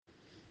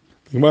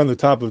Gemara on the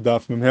top of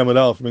Daf Memhamad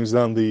Alf brings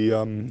down the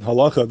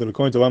halacha that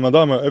according to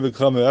Ramadama, every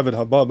kochavim Eved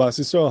Haba Bas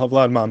Yisrael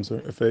Havlad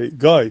Mamzer. If a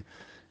guy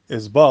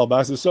is Baal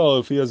Bas Yisrael,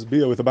 if he has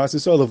Bia with a Bas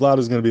Yisrael, the Vlad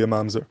is going to be a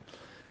Mamzer.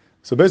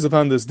 So based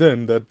upon this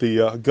din, that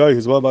the guy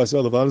who's Baal Bas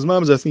Yisrael, the Vlad is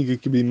Mamzer, I think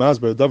it could be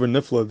Masber, Davar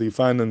Nifla, the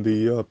find in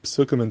the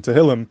Psukim and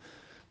Tehillim,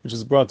 which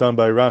is brought down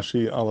by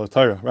Rashi al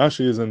Atayra.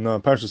 Rashi is in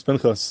Parshas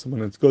Pinchas,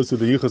 when it goes to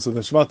the Yichus of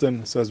the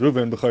Shvatim, it says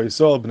Ruven B'char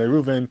Yisrael, B'nei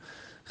Ruven,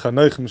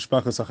 Chanoich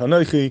Mishpachas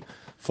HaChanoichi,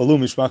 Falu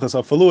Mishpachas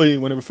HaFalui.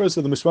 When it refers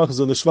to the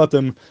Mishpachas of the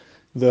Shvatim,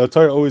 the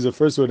Torah always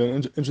refers to it in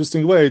an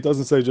interesting way. It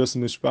doesn't say just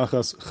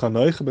Mishpachas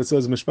Chanoich, but it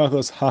says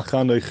Mishpachas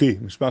HaChanoichi,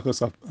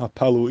 Mishpachas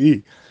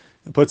HaPalui.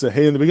 It puts a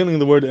hey in the beginning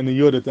of the word and a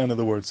yud at the end of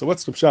the word. So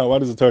what's the pshat? Why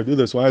does the Torah do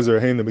this? Why is there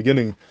a hey in the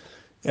beginning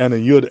and a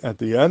yud at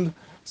the end?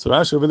 So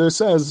Rashi over there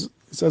says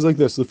like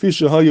this: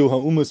 Lefisha hayu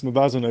ha'umas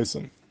mevazah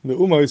neisim. The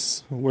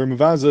umas were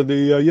mevazah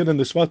the yid and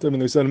the shvatim,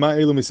 and they said, "Ma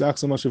elu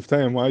misachsa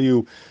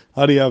mashivteim."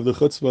 How do you have the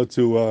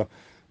chutzpah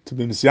to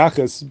be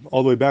misyachas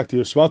all the way back to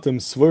your shvatim?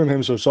 Svarim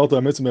hem shoshalta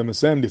mitzvah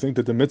b'masem. Do you think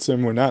that the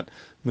mitzvahs were not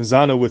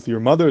mizana with your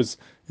mothers?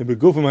 If the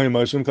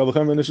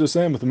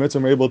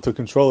mitzvahs are able to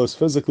control us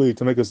physically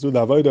to make us do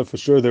the avodah, for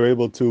sure they're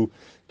able to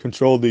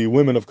control the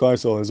women of Klal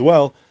Yisrael as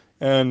well.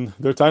 And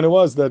their taina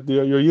was that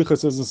your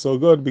yichus isn't so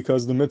good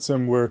because the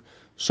mitzvahs were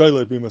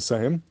shaylet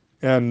b'masem,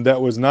 and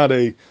that was not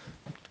a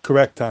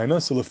correct taina.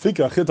 So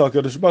lefika chital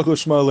kadosh baruch hu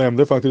shma aleim.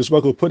 Therefore, Kadosh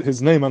Baruch Hu put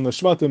His name on the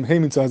shvatim. Hey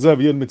mitzadzeh,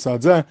 yud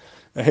mitzadzeh.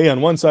 A hey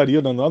on one side,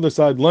 yud on the other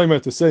side.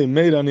 Loimer to say,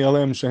 made ani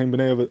aleim shehem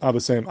b'nei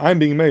abasem. I'm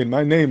being made.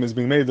 My name is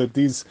being made. That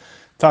these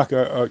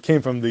taka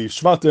came from the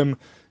shvatim,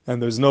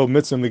 and there's no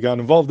mitzvah that got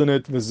involved in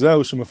it.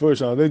 V'zeu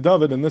shemafurish alei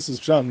David, and this is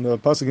pshat in the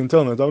pasuk in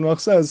Tehillim. David Melech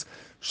says,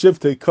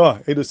 Shivtei ka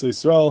edus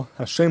Yisrael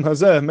Hashem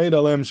hazeh made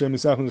aleim shem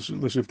yisach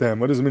l'shivteim.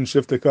 What does it mean?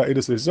 Shivtei ka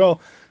edus Yisrael.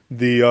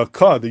 The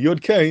ka, the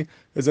yud k,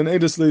 is an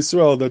edus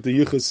Yisrael that the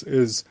yichus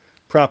is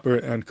proper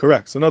and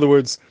correct. So in other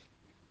words,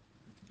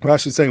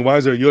 Rashi is saying, why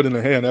is there a yud and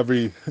a hey on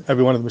every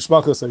one of the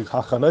mishpachos, like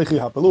hachaneichi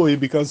hapalui?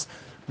 Because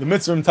the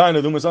mitzvah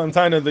taina, the umazan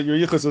taina, that your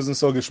yichus isn't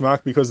so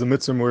geshmak because the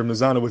mitzvah were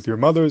mizana with your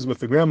mothers, with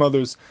the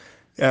grandmothers,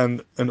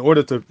 and in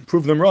order to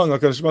prove them wrong,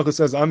 HaKadosh Baruch Hu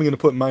says, I'm going to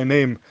put my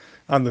name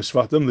on the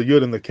shvatim, the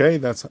yud and the k.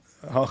 That's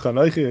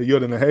hachaneichi, a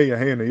yud and a hey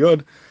and a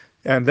yud,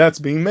 and that's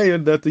being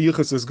made that the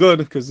yichus is good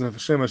because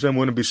Hashem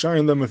wouldn't be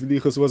sharing them if the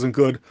yichus wasn't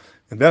good,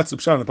 and that's the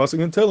pshat. The pasuk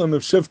can tell him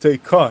if shivtei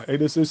ka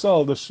edus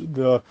Yisrael,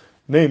 the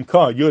name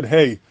ka yud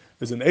hey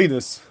is an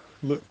edus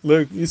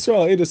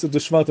Yisrael edus of the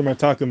shvatim are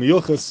taka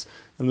miyuchas,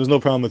 and there's no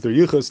problem with their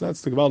yichus.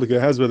 That's the Gavaldik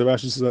Hezbollah the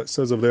Rashi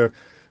says of their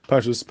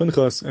Parshas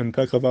Pinchas and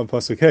Pekavav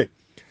pasuk hey.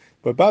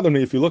 But bother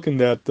me if you look in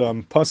that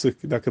pasuk,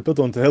 that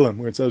kapitel in Tehillim,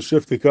 where it says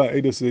Shivtika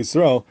Edus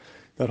Yisrael,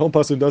 that whole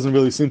pasuk doesn't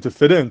really seem to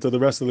fit into the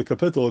rest of the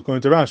kapitel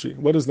according to Rashi.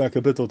 What is that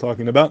kapitel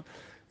talking about?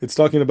 It's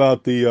talking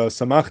about the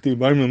Samachti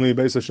Barmimli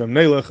Beis Hashem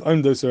Nelech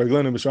Amdos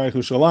Raglenu B'Shaych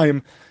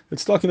Yerushalayim.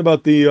 It's talking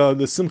about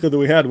the simcha that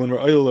we had when we're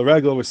Oyel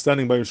L'Regel, we're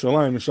standing by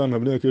Yerushalayim, Yisham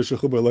Habnei Kirshei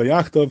Chuber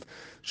L'Yachtav,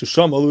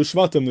 Shesham Alu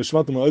Shvatim, the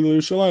Shvatim are Oyel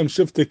Yerushalayim,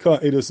 Shivtika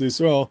Edus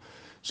Yisrael.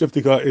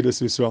 Shiftika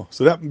Edus Yisrael.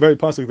 So that very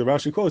pasuk that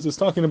Rashi quotes is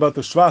talking about the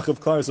shvach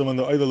of Klal Yisrael when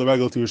they're either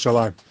l'regel to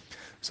Yerushalayim.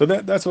 So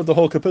that's what the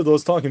whole kapitel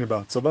is talking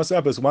about. So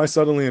Vasap why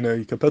suddenly in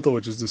a kapitel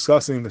which is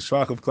discussing the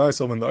shvach of Klal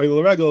Yisrael when they're either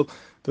l'regel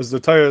does the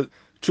Torah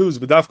choose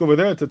B'dafka over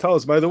there to tell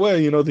us, by the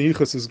way, the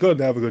yichus is good,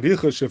 they have a good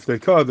yichus, Shiftei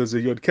there's a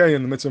yud k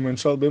in the mitzvah and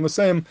shal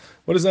b'masem.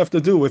 What does that have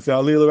to do with the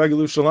aliyah l'regel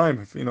Yerushalayim?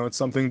 If it's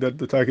something that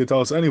the Torah can tell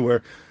us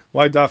anywhere,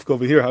 why dafka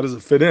over here? How does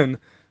it fit in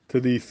to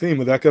the theme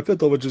of that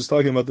kapitel, which is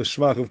talking about the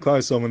shvach of Klal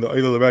Yisrael when the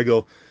Eilul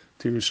Regel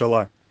to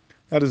Yerushalayim?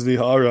 That is the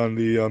ha'ara on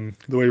the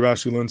way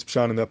Rashi learns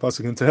pshan in that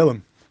pasuk in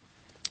Tehillim.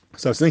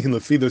 So I was thinking,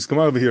 Lefi, this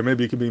Gemara over here,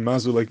 maybe it could be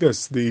mazu like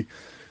this. The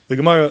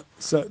Gemara,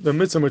 the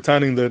mitzvah are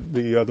telling that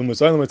the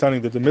Musaylim are telling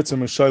that the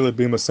mitzvah is shaylet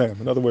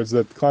b'masem. In other words,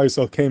 that Klal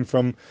Yisrael came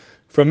from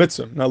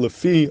mitzvah. Now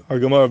Lefi, our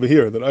Gemara over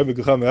here, that Aved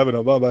Kochavim Aved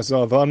Haba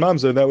Basal Van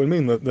Mamzer, that would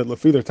mean that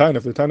Lefi their taina,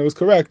 if their taina was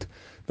correct,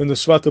 then the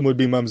shvatim would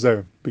be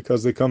mamzer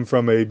because they come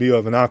from a bia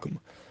of an akum.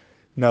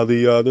 Now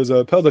there's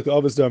a peldak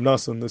Avos Dam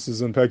Nasan. This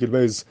is in Perkid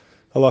Beis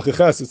Halacha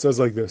Ches. It says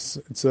like this.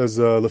 It says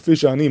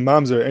Lefisha ani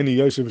mamzer any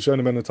yoshev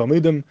v'shonim ben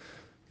talmidim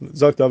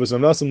zakt Avos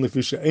Dam Nasan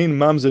lefisha ein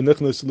mamzer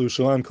nichnas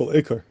l'Yerushalayim kol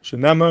ikar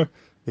shenamar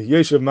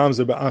v'yeshev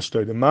mamzer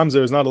ba'ashtod. The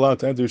mamzer is not allowed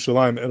to enter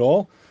Yerushalayim at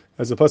all,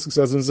 as the pasuk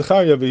says in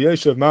Zechariah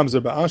v'yeshev mamzer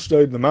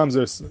ba'ashtod. The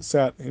mamzer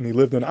sat and he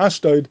lived in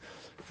Ashdod.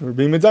 We're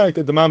being medayik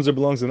that the mamzer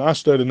belongs in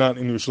Ashdod and not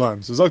in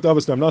Yerushalayim. So zakt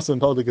Avos Dam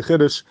Nasan peldak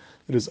Chiddush.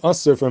 It is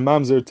usher for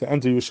mamzer to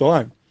enter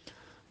Yerushalayim.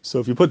 So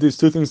if you put these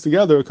two things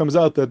together, it comes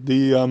out that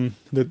the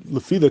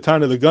lefi the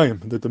taina the gayim,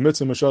 that the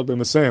mitzvah mashal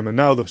b'masayim, and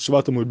now the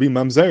shvatim would be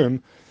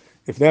mamzerim.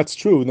 If that's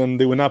true, then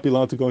they would not be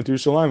allowed to go into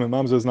Yerushalayim, and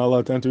mamzer is not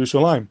allowed to enter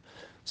Yerushalayim.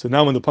 So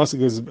now when the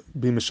pasuk is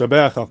being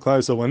mishabeach, al Klal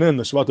Yisrael went in,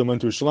 the Shvatim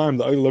went to Yerushalayim,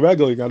 the Oil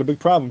Regel, you got a big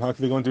problem. How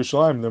can they go into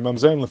Yerushalayim? They're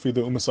mamzer lefi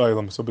the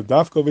umasaylam. So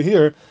b'dafka over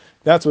here,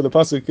 that's where the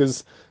pasuk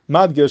is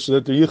madgish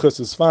that the yichus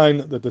is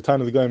fine, that the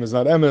time of the goyim is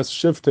not emes.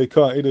 Shiv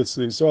teika edus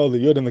Yisrael, the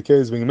yud and the k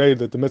is being made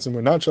that the mitzvah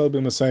were not shall be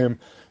masayim.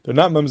 They're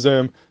not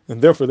mamzerim,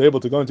 and therefore they're able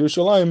to go into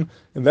Yerushalayim,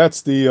 and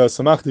that's the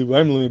samachti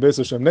v'aim l'mi beis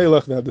Hashem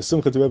neilach. They have the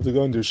simcha to be able to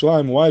go into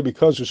Yerushalayim. Why?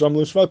 Because Shisham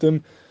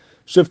l'shvatim.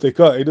 Shiftei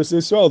ka edus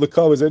Yisrael, the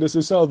ka was edus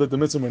Yisrael that the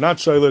mitzvah were not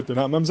shaylet, they're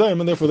not mamzerim,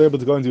 and therefore they're able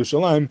to go into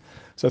Yerushalayim.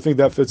 So I think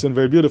that fits in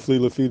very beautifully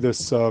lefi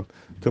this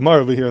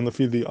Gemara over here and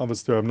lefi the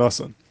Avos of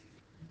Nasan.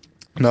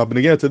 Now, but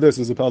again to this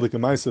is a Palik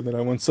Maisa that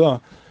I once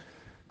saw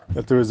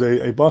that there was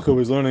a Bach who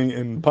was learning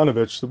in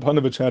Panovich. The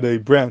Panovich had a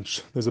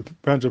branch. There's a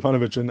branch of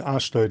Panovich in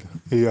Ashdod,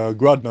 a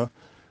Grodna,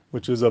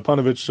 which is a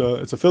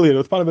Panovich. It's affiliated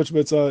with Panovich, but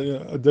it's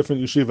a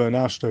different yeshiva in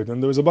Ashdod.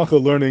 And there was a Bach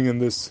learning in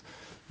this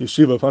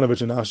yeshiva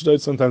Panovich in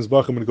Ashdod. Sometimes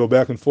Bachim would go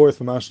back and forth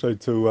from Ashdod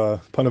to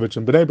Panovich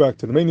and Bnei Brak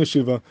to the main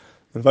yeshiva,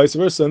 and vice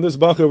versa. And this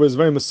Bacher was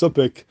very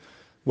mesupik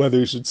whether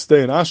he should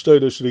stay in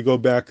Ashdod or should he go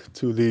back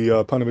to the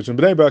Panovich and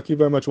Bnei Brak. He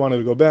very much wanted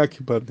to go back,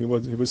 but he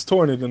was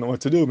torn. He didn't know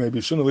what to do. Maybe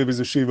he shouldn't leave his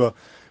yeshiva.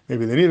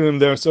 Maybe they needed him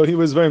there. So he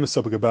was very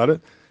mesupik about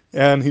it.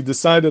 And he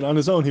decided on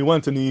his own, he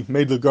went and he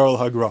made the Garl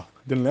Hagra.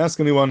 He didn't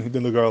ask anyone, he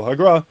did the Garl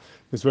Hagra.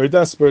 He was very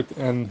desperate,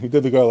 and he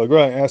did the Garl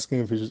Hagra,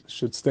 asking if he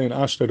should stay in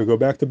Ashdod or go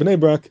back to Bnei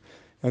Brak.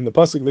 And the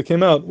pasuk that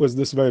came out was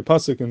this very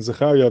pasuk in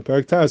Zechariah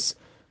Perek Tes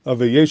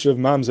of a Yeshiv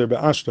Mamzer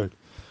be'Ashdod,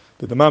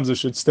 that the Mamzer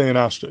should stay in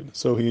Ashdod.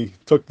 So he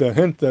took the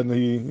hint that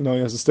he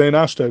has to stay in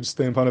Ashdod,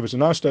 stay in Panovich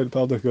in Ashdod.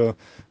 Paldek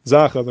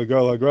Zacha, the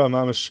Garl Hagra,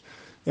 Mamish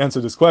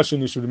answered his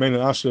question. You should remain in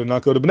Ashdod and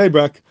not go to Bnei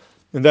Brak,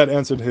 and that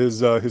answered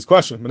his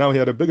question. But now he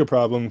had a bigger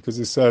problem because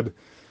he said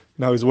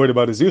now he's worried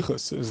about his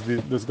yichus.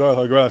 This Garl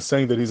Hagra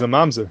saying that he's a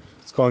Mamzer.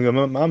 It's calling him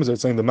a Mamzer.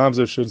 It's saying the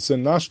Mamzer should sit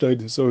in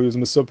Ashdod. So he was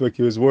mesupik.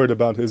 He was worried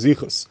about his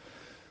yichus.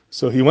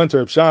 So he went to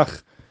Reb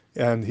Shach,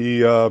 and he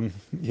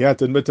had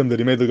to admit to him that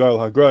he made the Garl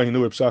Hagra. He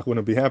knew Reb Shach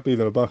wouldn't be happy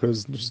that a Bacher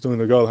is just doing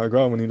the Garl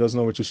Hagra when he doesn't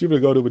know which yeshiva to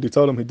go to, but he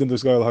told him he did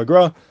this Garl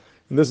Hagra,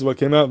 and this is what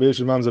came out.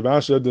 V'yeshiv Mamzer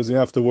b'Ashdod, does he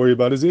have to worry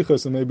about his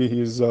yichus, and maybe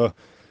he's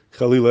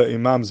Chalila a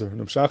Mamzer. And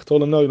Reb Shach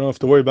told him, no, you don't have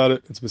to worry about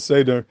it, it's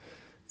Beseder,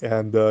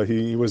 and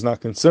he was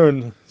not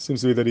concerned. It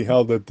seems to be that he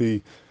held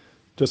that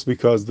just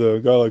because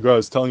the Garl Hagra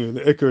is telling you the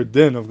Iker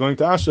Din of going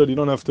to Ashdod, you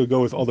don't have to go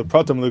with all the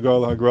Pratim of the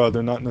Garl Hagra,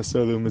 they're not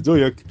necessarily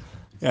Meduyak.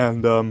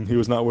 And he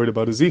was not worried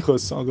about his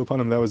zichus. I'll go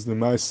upon him. That was the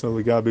Maisa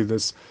Ligabi,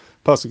 this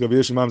pasuk of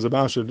Yeshua Mamzer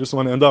B'Ashdod. Just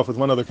want to end off with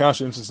one other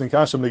kasha, interesting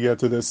kasha to get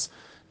to this.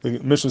 The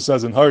Mishnah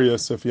says in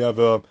Harius, if you have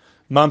a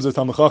Mamzer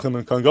Tamachachim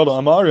and Kan Gadol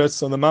Amaretz,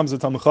 so the Mamzer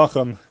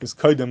Tamachachim is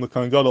Kaidem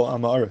Kan Gadol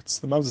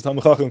Amaretz. The Mamzer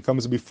Tamachachim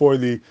comes before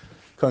the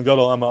Kan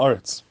Gadol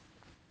Amaretz.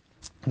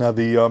 Now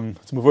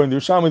it's before in the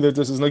Yerushalmi that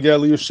this is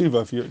Nagel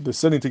Yeshiva. If they're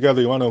sitting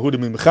together, you want to know who to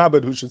be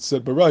Mechabed, who should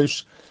sit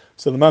Baraish.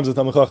 So the Mamzer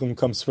Tamachachim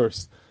comes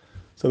first.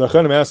 So the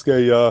Achanim ask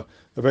a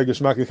very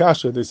geshmak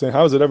kasha. They say,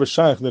 how is it ever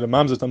shaykh that a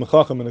mamzer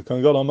tamachachim and a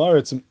kohen gadol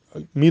amaretz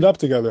meet up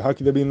together? How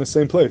could they be in the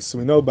same place? So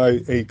we know by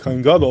a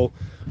kohen gadol,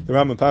 the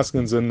Rambam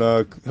Paskins in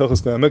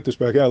Hilchos Klei Hamikdash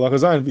Parakeh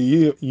Lachazayin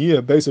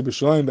v'yiyah beisa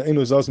b'Yerushalayim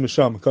ve'enu zaz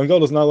misham. Kohen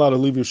gadol is not allowed to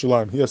leave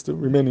Yerushalayim. He has to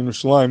remain in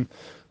Yerushalayim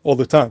all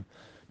the time.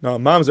 Now,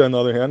 mamzer on the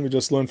other hand, we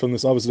just learned from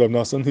this opposite of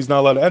Nasan, he's not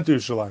allowed to enter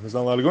Yerushalayim. He's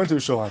not allowed to go into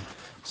Yerushalayim.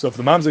 So if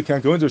the mamzer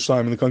can't go into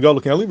Yerushalayim and the kohen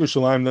gadol can't leave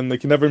Yerushalayim, then they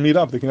can never meet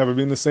up. They can never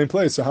be in the same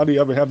place. So how do you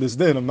ever have this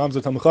din of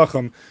mamzer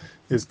tamachachim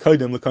is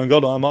kaidem l'kohen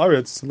gadol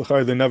amaretz?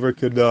 L'chayr they never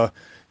could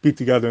be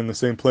together in the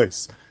same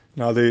place.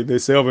 Now they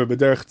say over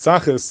b'derech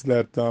tzachis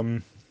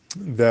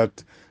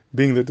that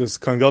being that this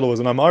kohen gadol was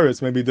an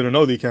amaretz, maybe he didn't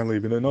know that he can't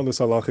leave. He didn't know this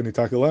halach and he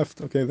taka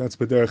left. Okay, that's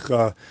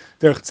b'derech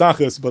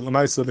tzachis. But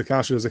l'maisa the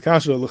kasha is a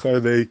kasha.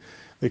 L'chayr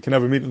they can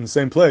never meet in the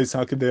same place.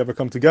 How could they ever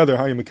come together?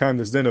 How you mekayim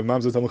this din of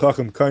mamzer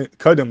tamachachim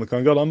kaidem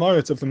l'kohen gadol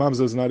amaretz if the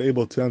mamzer is not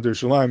able to enter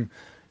Yerushalayim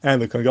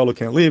and the kohen gadol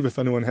can't leave? If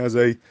anyone has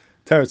a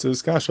teretz to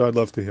this kasha, I'd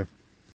love to hear.